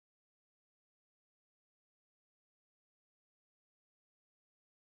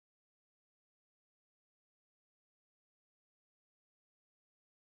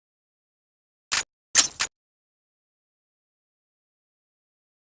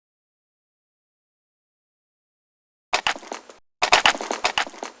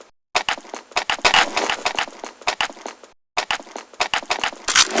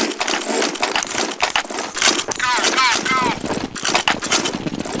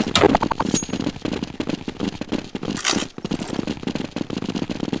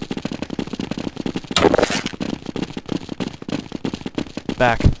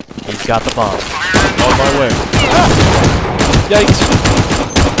Back. He's got the bomb. On my way. Ah! Yikes.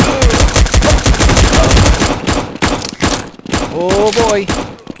 Oh boy.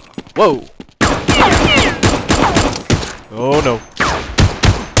 Whoa. Oh no.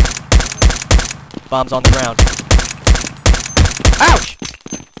 Bomb's on the ground. Ouch!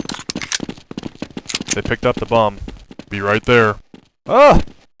 They picked up the bomb. Be right there. Oh!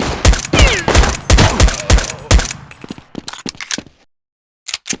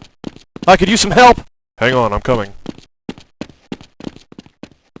 I could use some help! Hang on, I'm coming.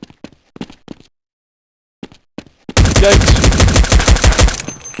 Yikes.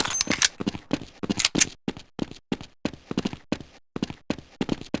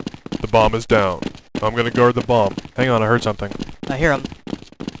 The bomb is down. I'm gonna guard the bomb. Hang on, I heard something. I hear him.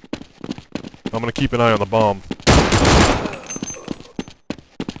 I'm gonna keep an eye on the bomb.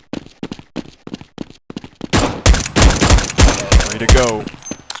 Ready to go.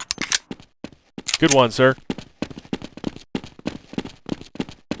 Good one, sir.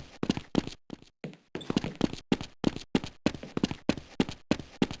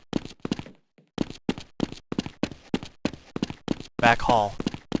 Back hall.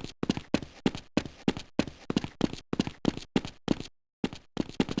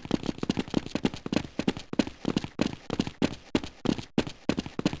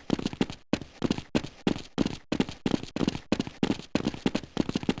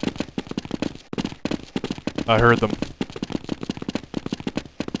 I heard them.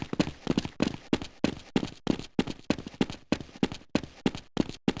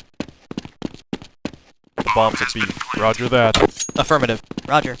 The bomb's at B. Roger that. Affirmative.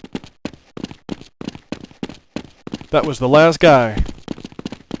 Roger. That was the last guy.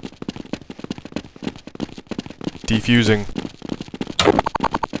 Defusing.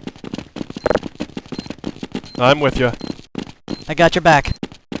 I'm with you. I got your back.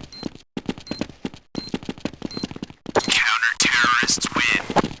 Counter-terrorists win.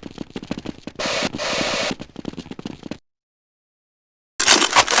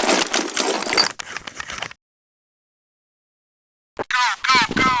 Go, go,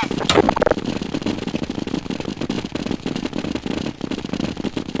 go!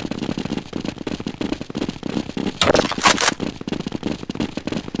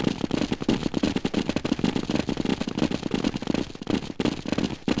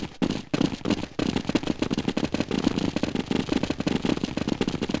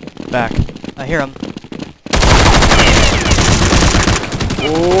 Back. I hear him.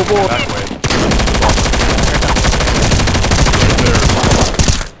 Oh boy. That way.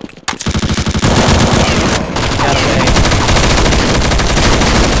 Got away.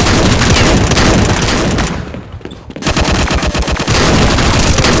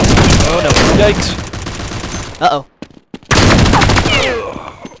 Oh no. Yikes. Uh-oh.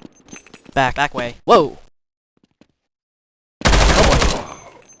 Back way. Whoa! Oh boy.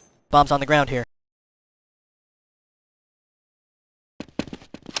 Bomb's on the ground here.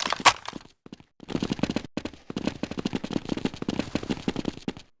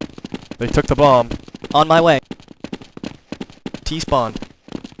 They took the bomb. On my way. T-spawn.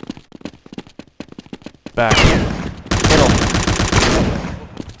 Back. Middle.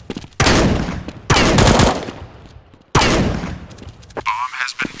 Bomb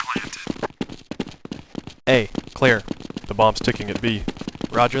has been planted. A. Clear. The bomb's ticking at B.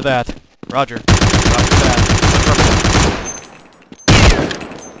 Roger that. Roger. Roger that. Affirmative.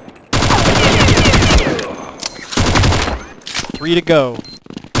 3 to go.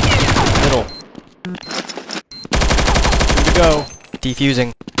 Middle. 2 to go.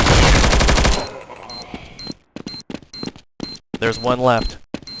 Defusing. There's 1 left.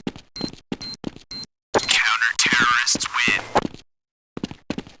 Counter-terrorists win.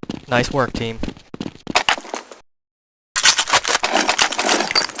 Nice work, team.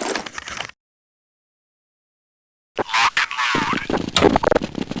 Lock and load.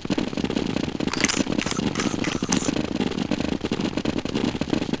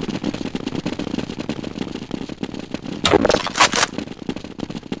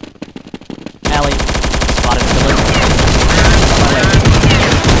 Alley. Spotted village. On my way.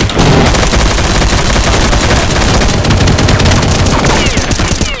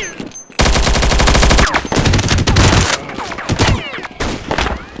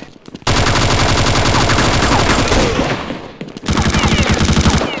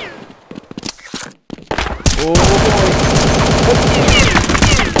 Oh boy.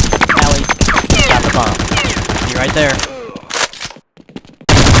 Alley. Got the bomb. Be right there.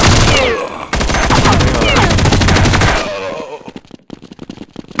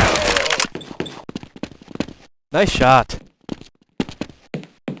 Nice shot.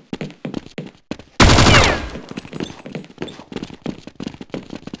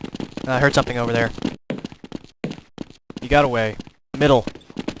 I heard something over there. You got away. Middle.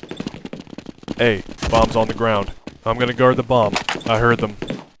 A. Bomb's on the ground. I'm gonna guard the bomb. I heard them.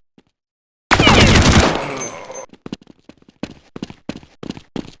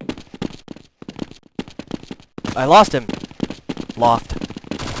 I lost him. Loft.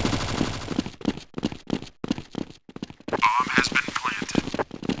 Bomb has been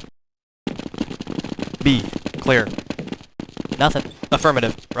planted. B. Clear. Nothing.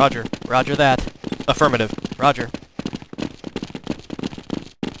 Affirmative. Roger. Roger that. Affirmative. Roger.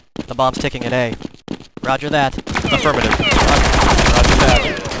 The bomb's ticking at A. Roger that. Affirmative. Roger. Roger that.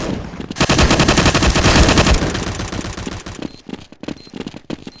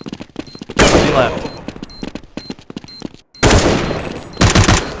 Three left.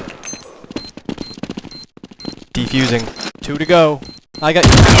 Defusing. 2 to go. I got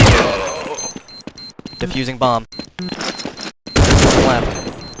you. Defusing bomb. One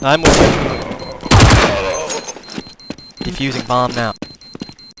left. I'm with you. Defusing bomb now.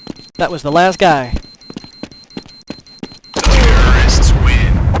 That was the last guy. Terrorists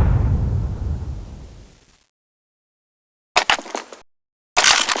win.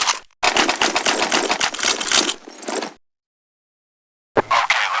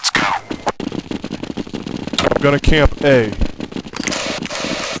 Okay, let's go. I'm gonna camp A.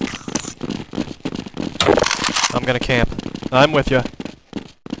 I'm gonna camp. I'm with you.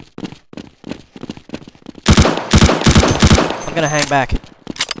 I'm gonna hang back.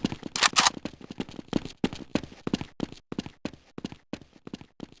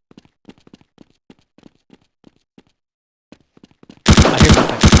 I hear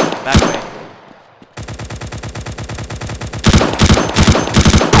something. Back way.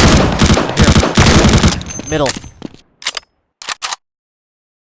 I hear him. Middle.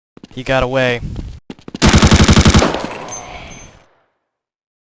 He got away.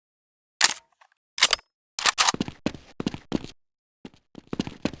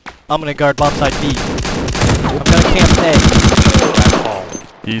 I'm gonna guard bomb side B. I'm gonna camp A. Back hall.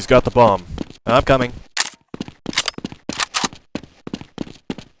 He's got the bomb. I'm coming.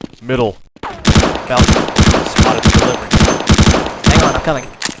 Middle. Falcon. Spotted the delivery. Hang on, I'm coming.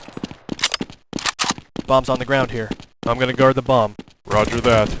 Bomb's on the ground here. I'm gonna guard the bomb. Roger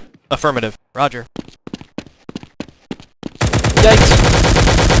that. Affirmative. Roger. Yikes!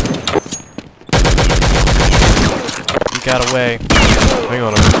 He got away. Hang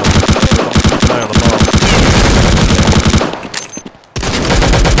on a minute. Keep an eye on the bomb.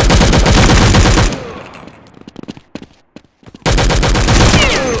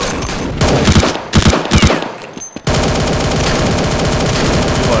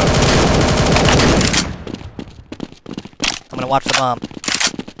 I'm gonna watch the bomb.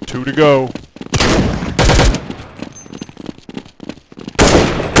 2 to go.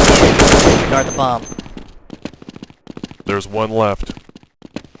 Guard the bomb. There's 1 left.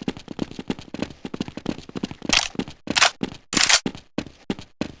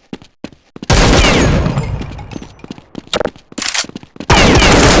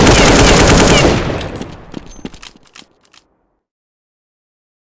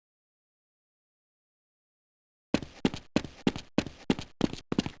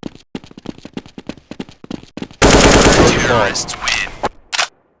 Terrorists win.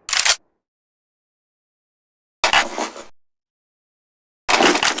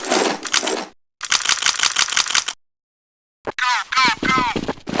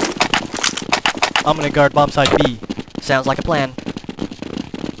 I'm gonna guard bomb side B. Sounds like a plan.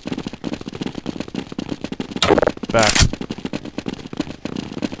 Back.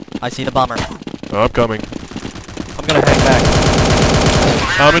 I see the bomber. I'm coming. I'm gonna hang back.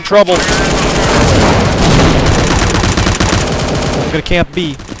 I'm in trouble. I'm gonna camp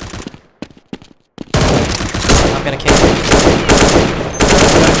B. I'm gonna camp.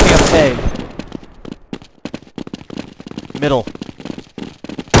 I'm gonna camp A. Middle.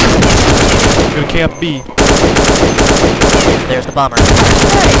 I'm gonna camp B. There's the bomber.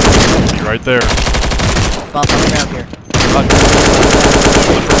 You're right there. Bomb's on the ground here.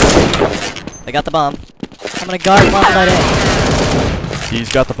 They got the bomb. I'm gonna guard bomb side A.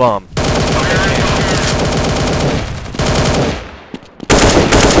 He's got the bomb.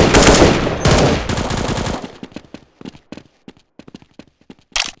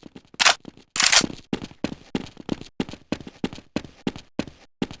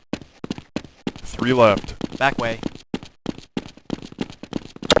 3 left. Back way.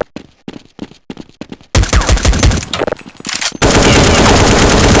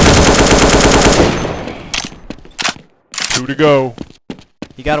 Two to go.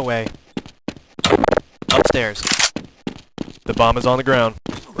 He got away. Upstairs. The bomb is on the ground.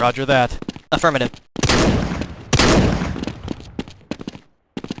 Roger that. Affirmative.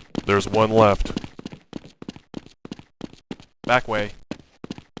 There's one left. Back way.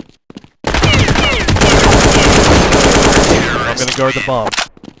 I'm gonna guard the bomb.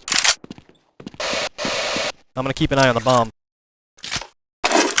 I'm gonna keep an eye on the bomb.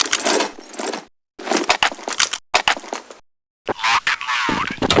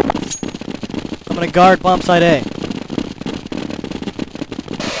 I'm gonna guard bomb site A.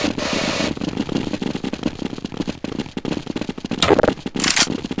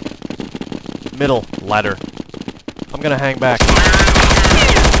 Middle. Ladder. I'm gonna hang back.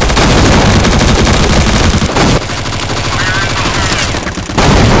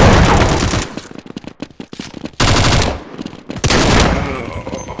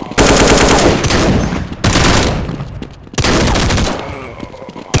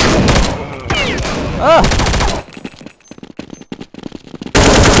 Ah!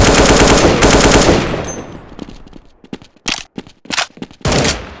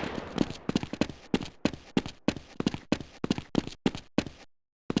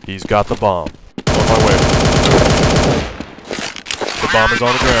 He's got the bomb. On my way. The bomb is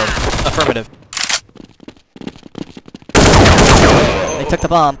on the ground. Affirmative. They took the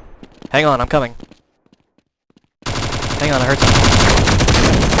bomb. Hang on, I'm coming. Hang on, I heard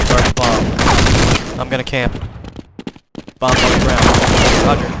something. Guard the bomb. I'm gonna camp. Bomb's on the ground.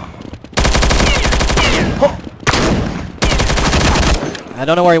 Roger. Oh! I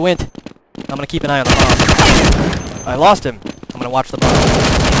don't know where he went. I'm gonna keep an eye on the bomb. I lost him. I'm gonna watch the bomb.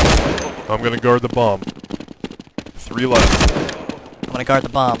 I'm gonna guard the bomb. 3 left. I'm gonna guard the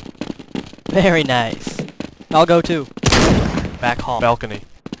bomb. Very nice. I'll go too. Back hall. Balcony.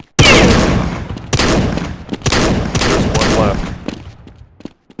 There's one left.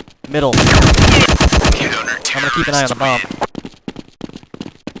 Middle. I'm gonna keep an eye on the bomb.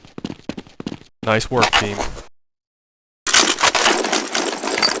 Nice work, team.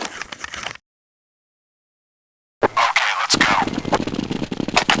 Okay, let's go.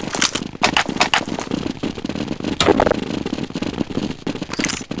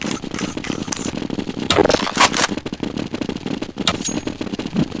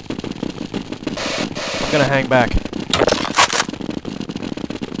 I'm gonna hang back.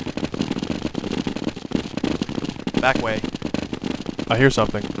 Back way. I hear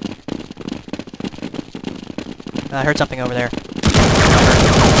something. I heard something over there.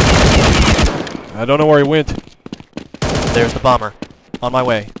 I don't know where he went. There's the bomber. On my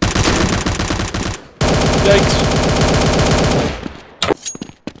way. Yikes.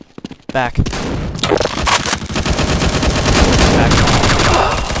 Back. Back.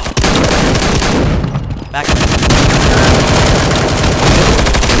 Back.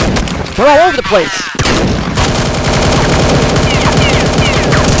 They're all over the place!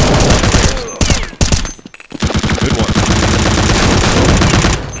 Good one.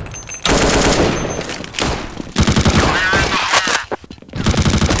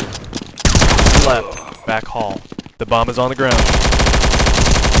 Left. Back hall. The bomb is on the ground.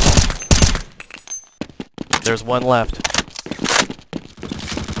 There's one left.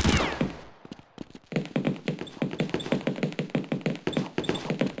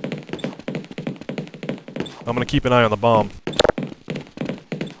 I'm gonna keep an eye on the bomb.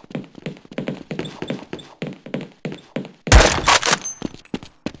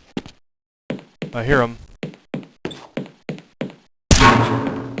 I hear him.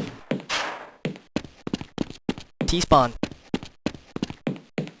 T-spawn.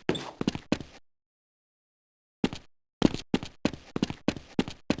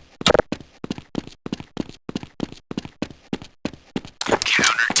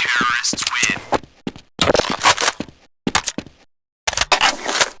 Counter-terrorists win.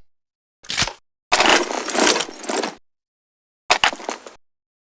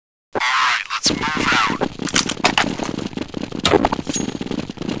 Alright, let's move out.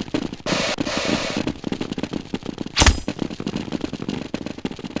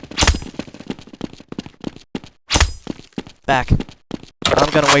 Back. I'm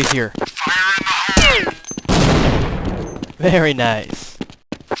gonna wait here. Fire in the hole! Very nice.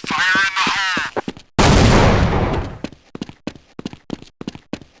 Fire in the hole!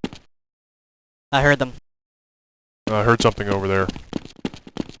 I heard them. I heard something over there.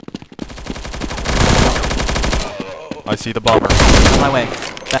 I see the bomber. On my way.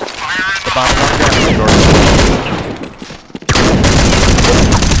 Back. The bomb is on the ground.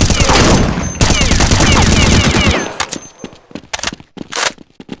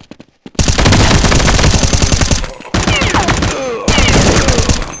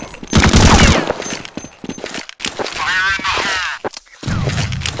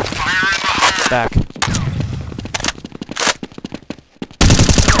 back.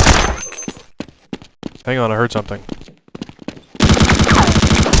 Hang on, I heard something.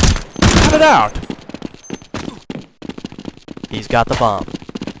 Cut it out! He's got the bomb.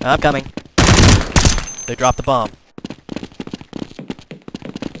 I'm coming. They dropped the bomb.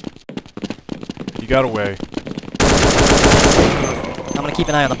 He got away. I'm gonna keep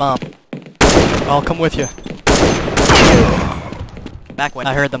an eye on the bomb. I'll come with you. Back when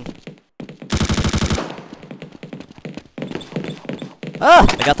I heard them. Ah!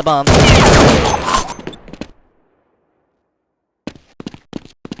 I got the bomb.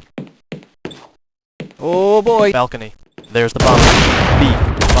 Oh boy! Balcony. There's the bomb. B.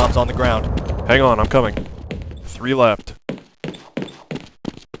 Bomb's on the ground. Hang on, I'm coming. 3 left.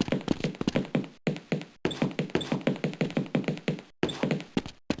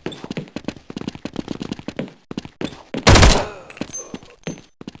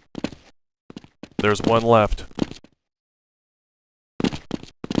 There's 1 left.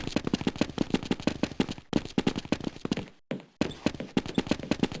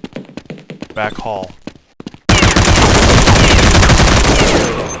 Back hall.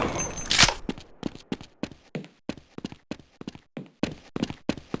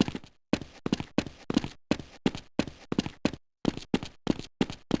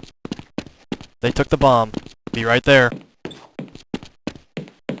 They took the bomb. Be right there.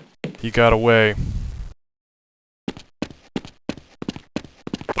 He got away.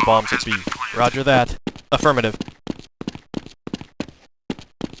 The bomb's at B. Roger that. Affirmative.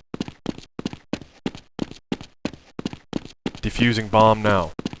 Defusing bomb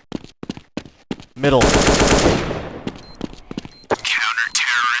now. Middle.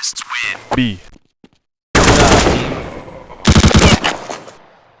 Counter-terrorists win. B. Good job, team.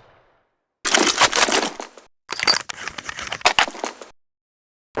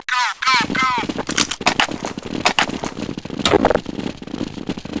 Go, go, go!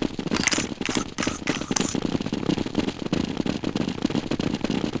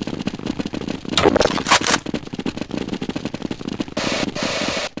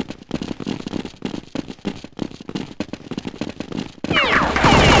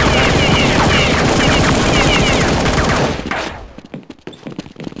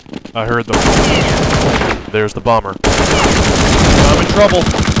 I heard them. There's the bomber. I'm in trouble.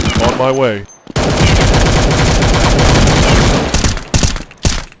 On my way.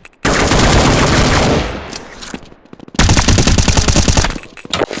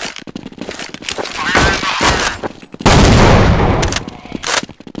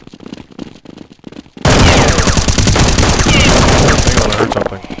 Hang on, I heard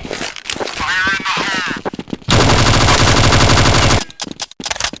something.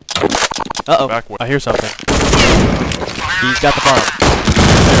 Uh-oh. Back way. I hear something. He's got the bomb.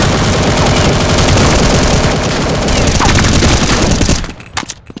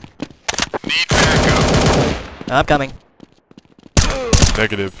 Need backup. I'm coming.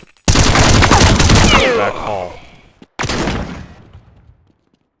 Negative. Back hall.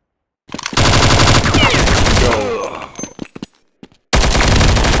 Go.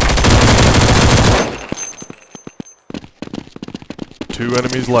 Two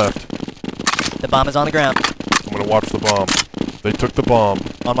enemies left. The bomb is on the ground. I'm gonna watch the bomb. They took the bomb.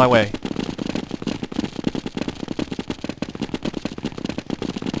 On my way.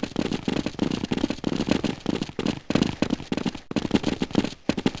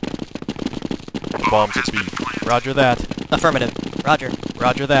 Bombs at B. Roger that. Affirmative. Roger.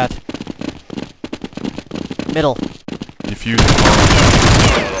 Roger that. Middle. Defusing bomb.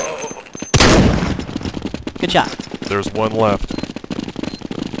 Good shot. There's 1 left.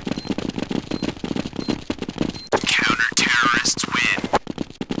 Counter-terrorists win.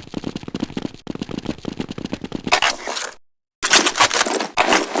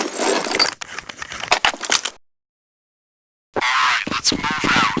 Alright, let's move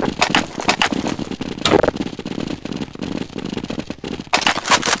out.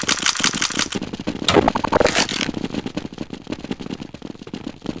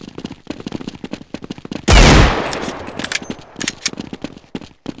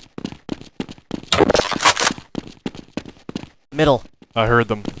 Middle. I heard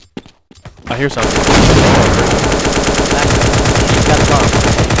them. I hear something. Back. He's got the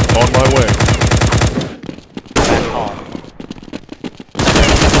On my way. bomb. Back hall.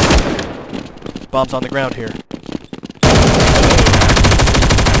 Bomb's on the ground here.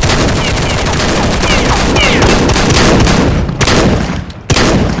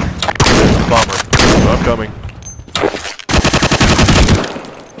 There's the bomber. I'm coming.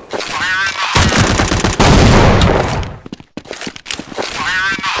 Fire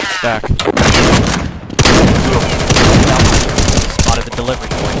in the hole! Back. Spotted the delivery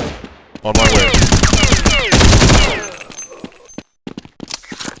point. On my way.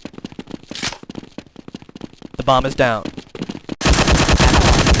 The bomb is down.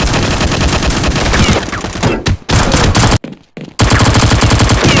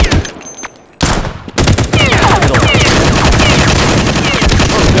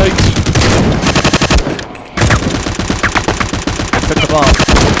 Yikes. Took the bomb.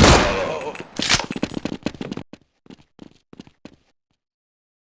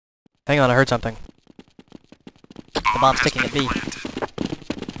 Hang on, I heard something. The bomb's ticking at B.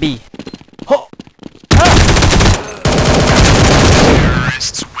 B. Oh!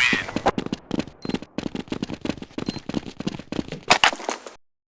 Terrorists win.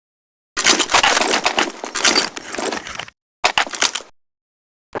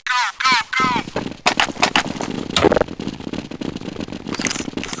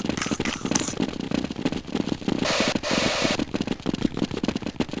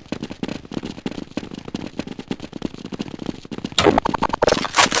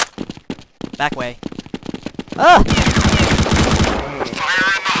 Back way. Ah!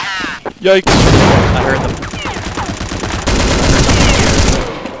 Yikes. I heard them.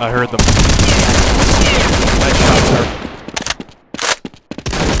 I heard them. Nice shot, sir.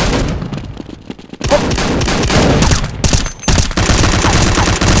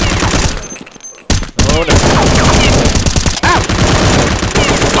 Oh no.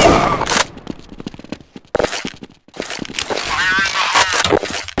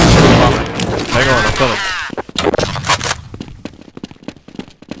 Hang on, I'm coming.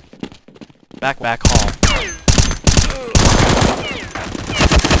 Back hall.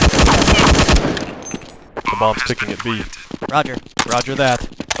 The bomb's ticking at B. Roger. Roger that.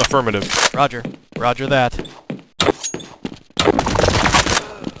 Affirmative. Roger. Roger that.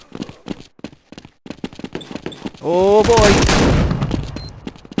 Oh boy.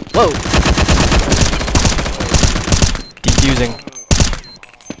 Whoa. Defusing.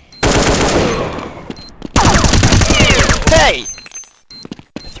 Hey!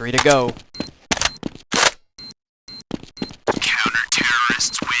 3 to go.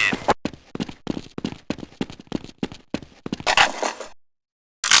 Counter-terrorists win.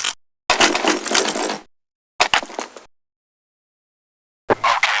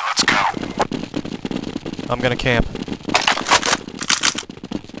 Okay, let's go. I'm gonna camp.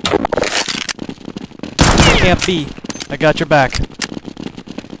 Camp B. I got your back.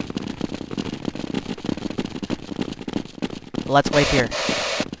 Let's wait here.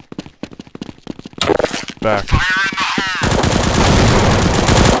 Back.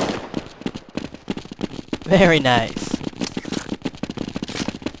 Very nice.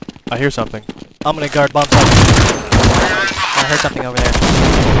 I hear something. I'm gonna guard bomb site. I heard something over there.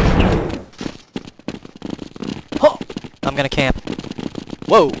 Oh! I'm gonna camp.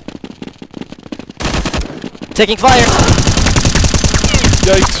 Whoa! Taking fire!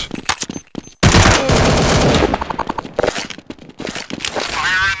 Yikes.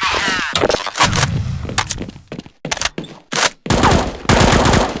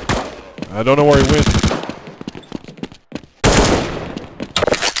 I don't know where he went.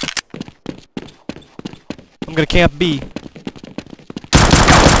 I'm gonna camp B.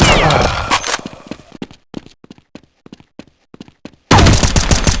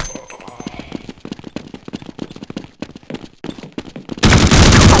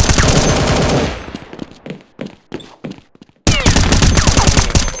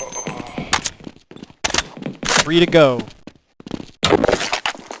 Three to go.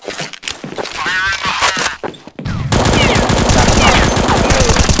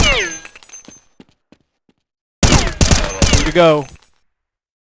 To go.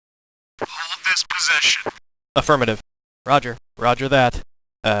 Hold this position. Affirmative. Roger. Roger that.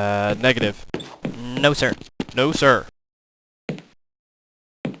 Negative. No, sir. No, sir.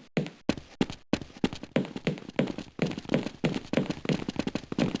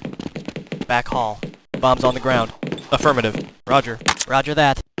 Back hall. Bombs on the ground. Affirmative. Roger. Roger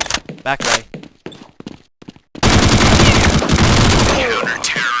that. Back way.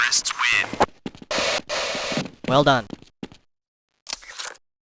 Counter-terrorists win. Well done.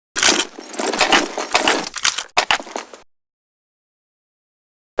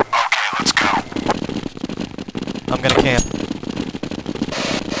 Okay, let's go. I'm gonna camp.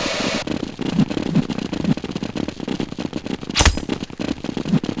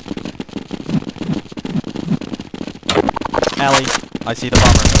 Alley. I see the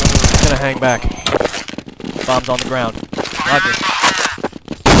bomber. I'm gonna hang back. Bomb's on the ground. Roger.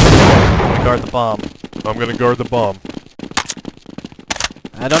 I'm gonna guard the bomb. I'm gonna guard the bomb.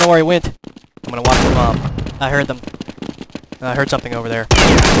 I don't know where he went. I'm gonna watch the bomb. I heard them. I heard something over there.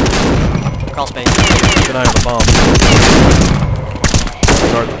 Crawl space. Keep an eye on the bomb.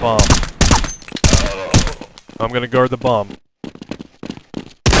 Guard the bomb. I'm gonna guard the bomb.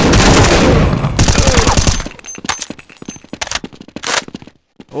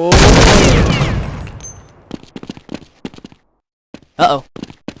 Oh. Uh-oh.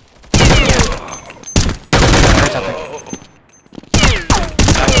 I heard something.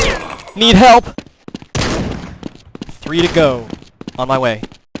 Need help! 3 to go. On my way.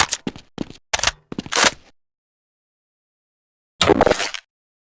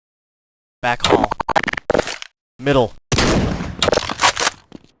 Back hall. Middle.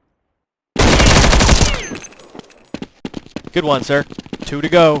 Good one, sir. 2 to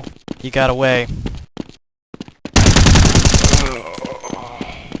go. He got away.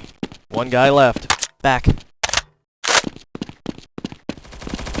 1 guy left. Back.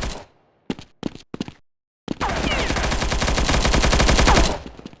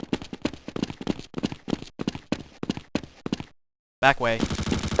 Back way.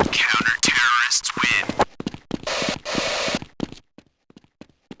 Counter-terrorists win.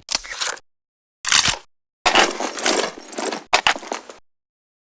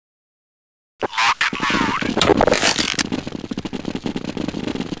 Lock and load.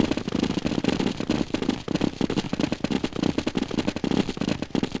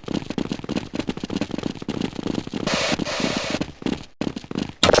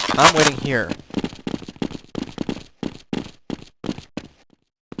 I'm waiting here.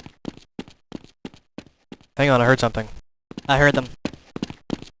 Hang on, I heard something. I heard them.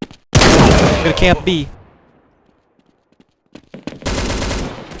 I'm gonna camp B.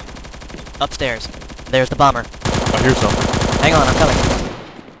 Upstairs. There's the bomber. I hear something. Hang on, I'm coming.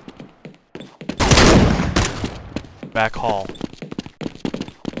 Back hall.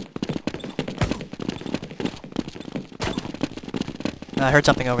 I heard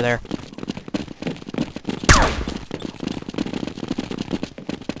something over there.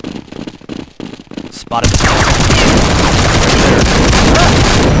 Spotted the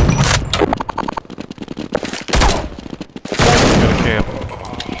Gonna camp.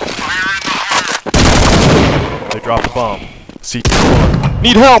 They dropped the bomb. CT1.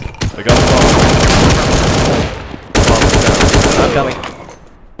 Need help! They got the bomb. Bomb's down. I'm coming.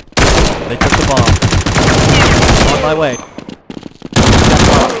 They took the bomb. On my way.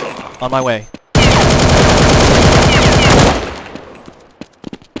 On my way.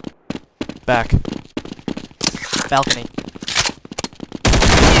 Back. Balcony.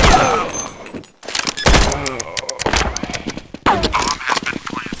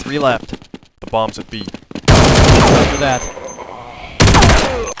 Three left. The bomb's at B. After that.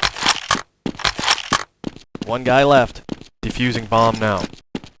 1 guy left. Defusing bomb now.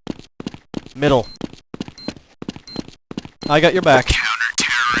 Middle. I got your back.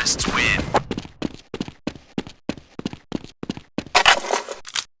 Counter-terrorists win.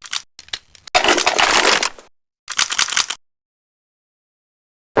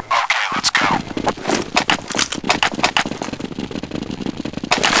 Okay, let's go.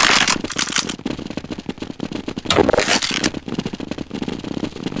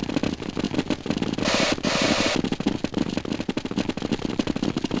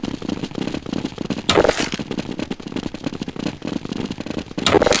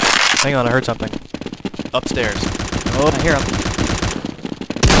 Hang on, I heard something. Upstairs. Oh, I hear him.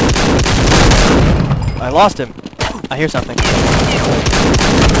 I lost him. I hear something.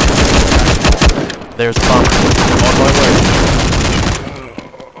 There's the bomber. On my way.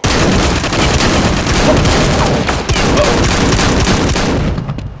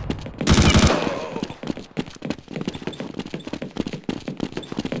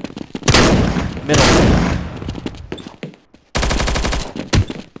 Middle.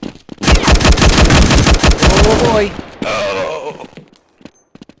 Oh boy!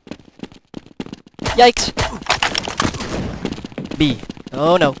 Yikes! B.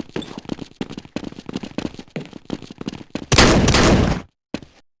 Oh no.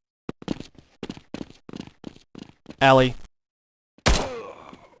 Alley.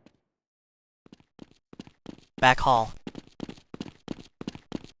 Back hall.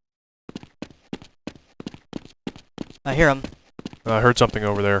 I hear him. I heard something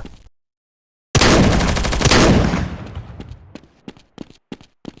over there.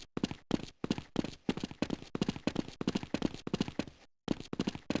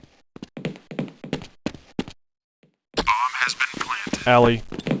 Bomb has been planted. Alley.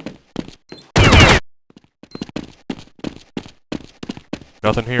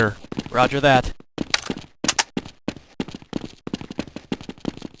 Nothing here. Roger that.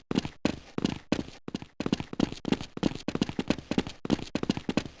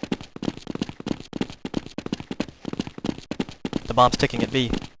 bomb's ticking at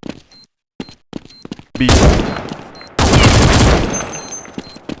B. B.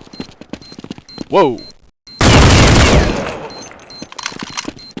 Whoa!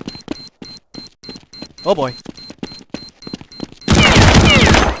 Oh boy.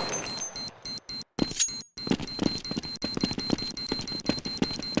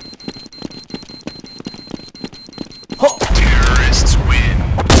 Oh! Terrorists win.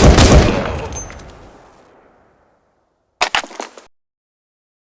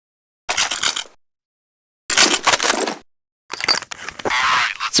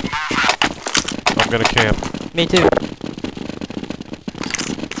 Alright, let's move out. I'm gonna camp. Me too.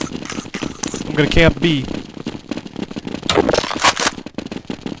 I'm gonna camp B.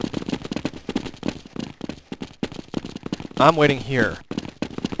 I'm waiting here.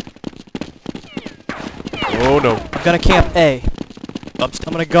 Oh no. I'm gonna camp A. I'm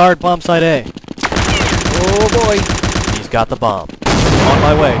gonna guard bomb site A. Oh boy. He's got the bomb. On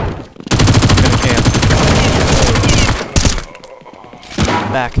my way. I'm gonna camp.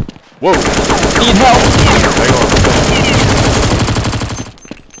 Back. Whoa! Need help! Hang on.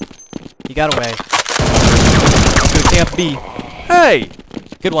 He got away. I'm gonna camp B. Hey!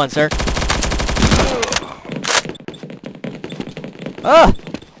 Good one, sir. Ah!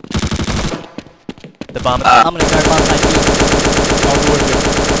 The bomb. I'm gonna guard bomb site B. I'll go with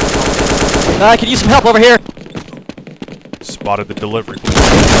you. I could use some help over here. Spotted the delivery.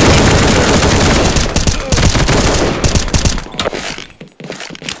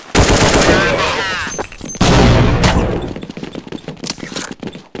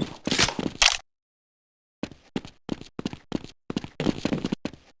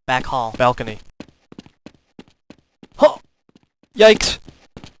 Back hall. Balcony. Oh! Yikes!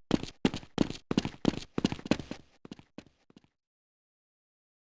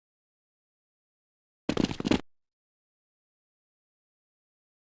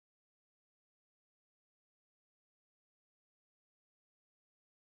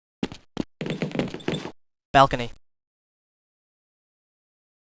 Balcony.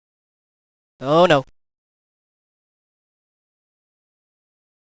 Oh no.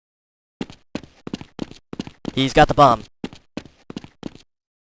 He's got the bomb.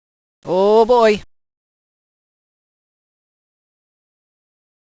 Oh boy.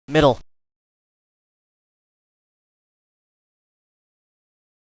 Middle.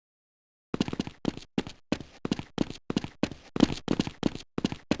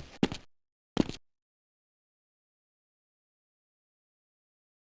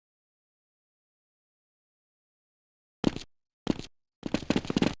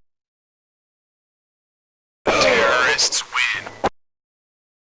 Terrorists win.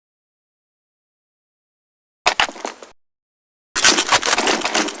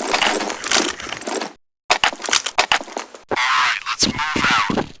 Alright, let's move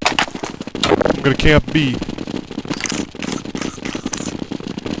out. I'm gonna camp B.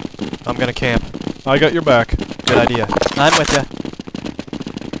 I'm gonna camp. I got your back. Good idea. I'm with ya.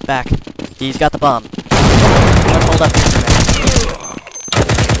 Back. He's got the bomb. Let's hold up here for a minute.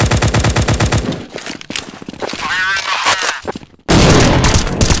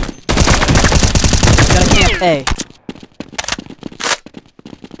 Gotta camp A.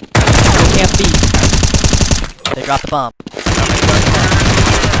 Go camp B. They dropped the bomb.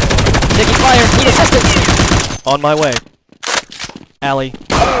 Taking fire! Need assistance! On my way. Alley. Got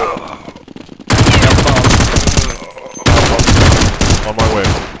the bomb. On my way.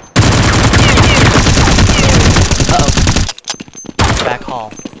 Uh-oh. Back hall.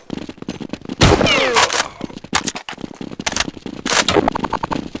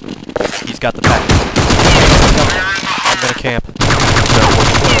 He's got the back. I'm gonna camp.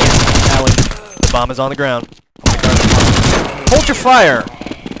 Alley. The bomb is on the ground. Hold your fire!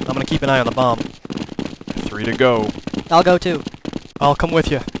 I'm gonna keep an eye on the bomb. 3 to go. I'll go too. I'll come with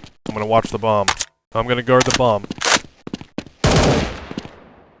you. I'm gonna watch the bomb. I'm gonna guard the bomb.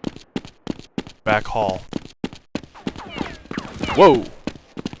 Back hall. Whoa!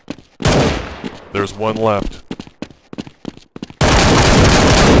 There's one left.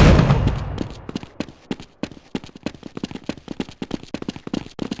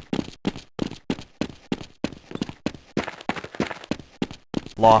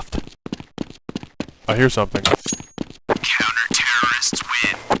 Loft. I hear something. Counter-terrorists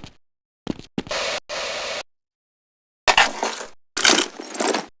win.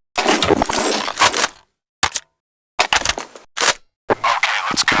 Okay,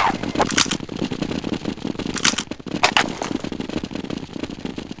 let's go.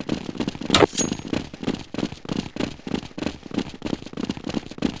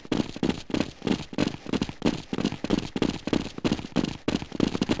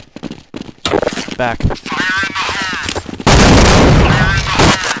 Back.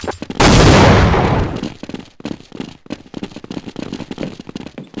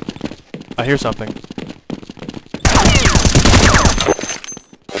 I hear something.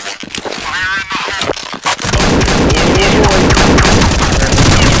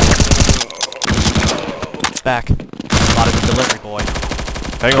 Back. Spotted the delivery boy.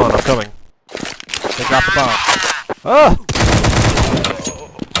 Hang on, I'm coming. They dropped the bomb. Ah!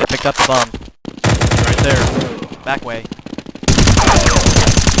 They picked up the bomb. Right there. Back way.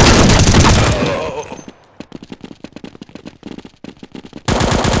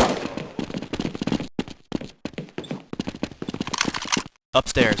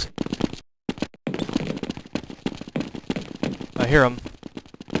 Upstairs. I hear him.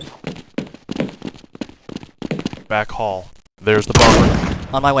 Back hall. There's the bomber.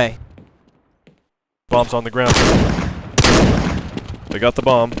 On my way. Bomb's on the ground. They got the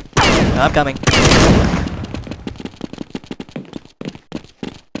bomb. I'm coming.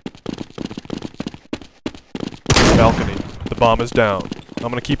 Balcony. The bomb is down. I'm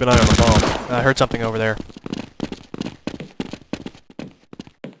gonna keep an eye on the bomb. I heard something over there.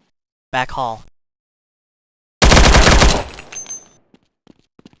 Back hall.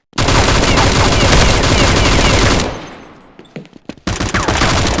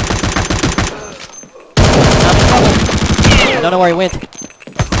 I don't know where he went.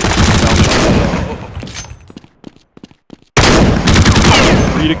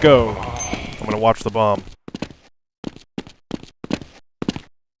 Free to go. I'm gonna watch the bomb.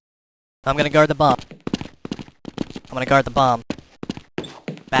 I'm gonna guard the bomb. I'm gonna guard the bomb.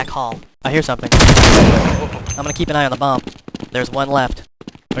 Back hall. I hear something. I'm gonna keep an eye on the bomb. There's one left.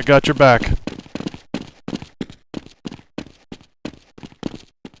 I got your back.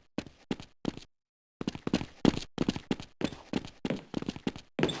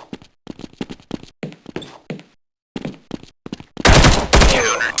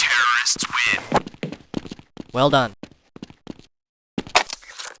 Counter-terrorists win. Well done.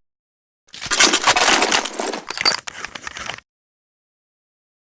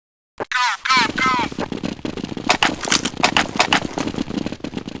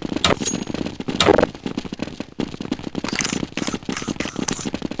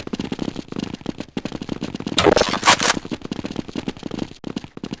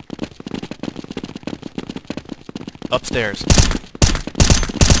 Upstairs.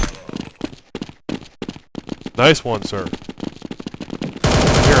 Nice one, sir. I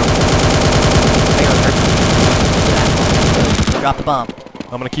hear him. Hang on, Kurt. Drop the bomb.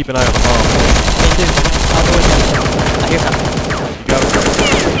 I'm gonna keep an eye on the bomb. Me too. I'll go with you. I hear something. You got it.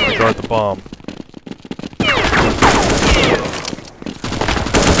 I'm gonna guard the bomb.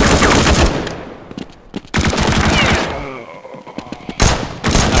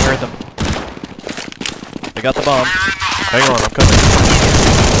 I heard them. They got the bomb. Hang on, I'm coming.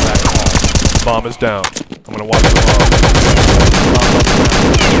 Back hall. The bomb is down. I'm gonna watch the bomb.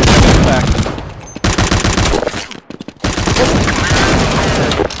 Back.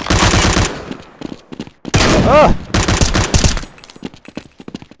 Ah!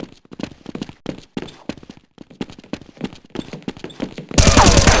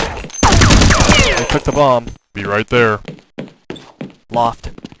 They took the bomb. Be right there.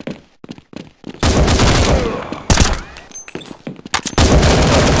 Loft.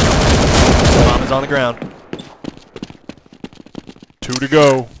 Bomb is on the ground. 2 to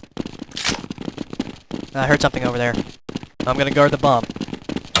go. I heard something over there. I'm gonna guard the bomb.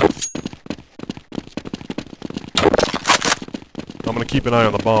 I'm gonna keep an eye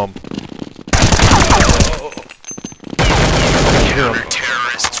on the bomb. Hear 'em.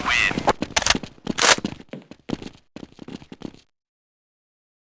 Counter-terrorists win.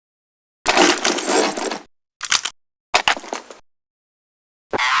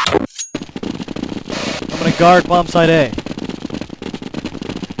 I'm gonna guard bomb site A.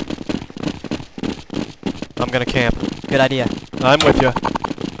 I'm gonna camp. Good idea. I'm with you.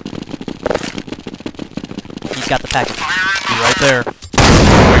 He's got the package. Be right there.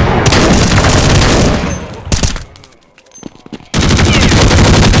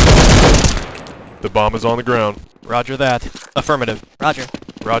 The bomb is on the ground. Roger that. Affirmative. Roger.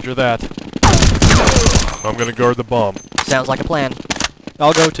 Roger that. I'm gonna guard the bomb. Sounds like a plan.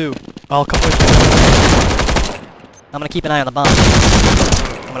 I'll go too. I'll come with you. I'm gonna keep an eye on the bomb.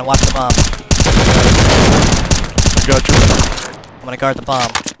 I'm gonna watch the bomb. I got you. I'm gonna guard the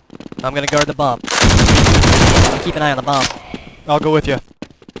bomb. I'm gonna guard the bomb. I'm gonna keep an eye on the bomb. I'll go with you.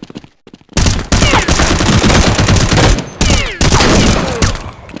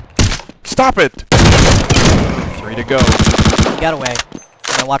 Stop it! 3 to go. Get away.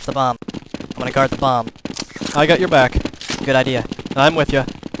 I'm gonna watch the bomb. I'm gonna guard the bomb. I got your back. Good idea. I'm with you.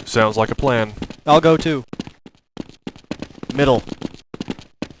 Sounds like a plan. I'll go too. Middle.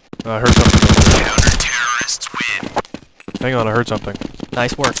 I heard something. Counter-terrorists win. Hang on, I heard something.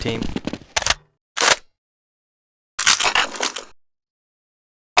 Nice work, team.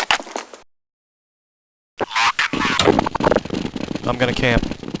 I'm gonna camp.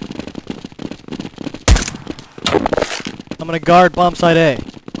 I'm gonna guard bomb site A.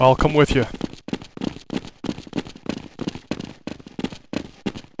 I'll come with you.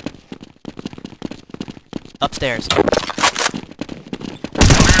 Upstairs. Got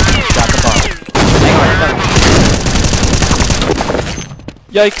the bomb. Hang on, I'm coming.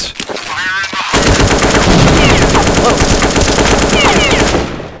 Yikes!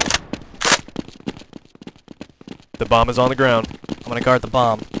 The bomb is on the ground. I'm gonna guard the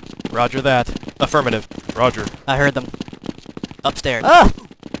bomb. Roger that. Affirmative. Roger. I heard them. Upstairs. Ah!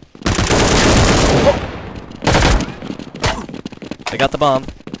 I got the bomb.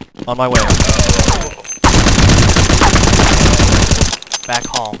 On my way. Back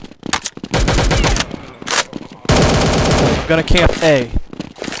hall. I'm gonna camp A.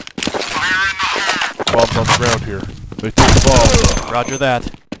 Bomb's on the ground here. They took the bomb. Roger that.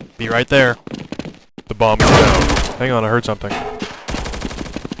 Be right there. The bomb is down. Hang on, I heard something.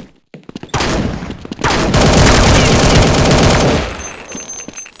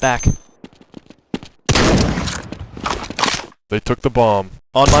 Back. They took the bomb.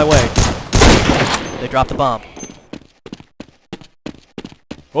 On my way. They dropped the bomb.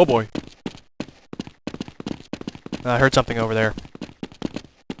 Oh boy. I heard something over there.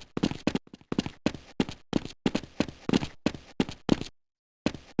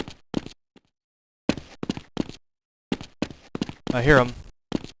 I hear him.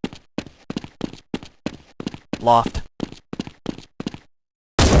 Loft.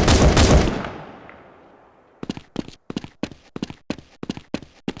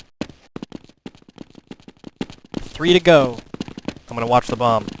 Three to go. I'm gonna watch the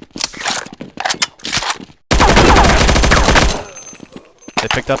bomb. They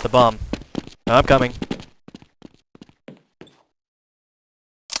picked up the bomb. I'm coming.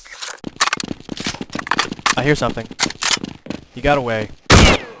 I hear something. He got away.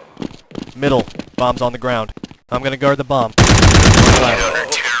 Middle. Bomb's on the ground. I'm gonna guard the bomb.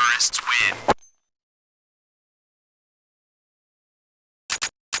 Left.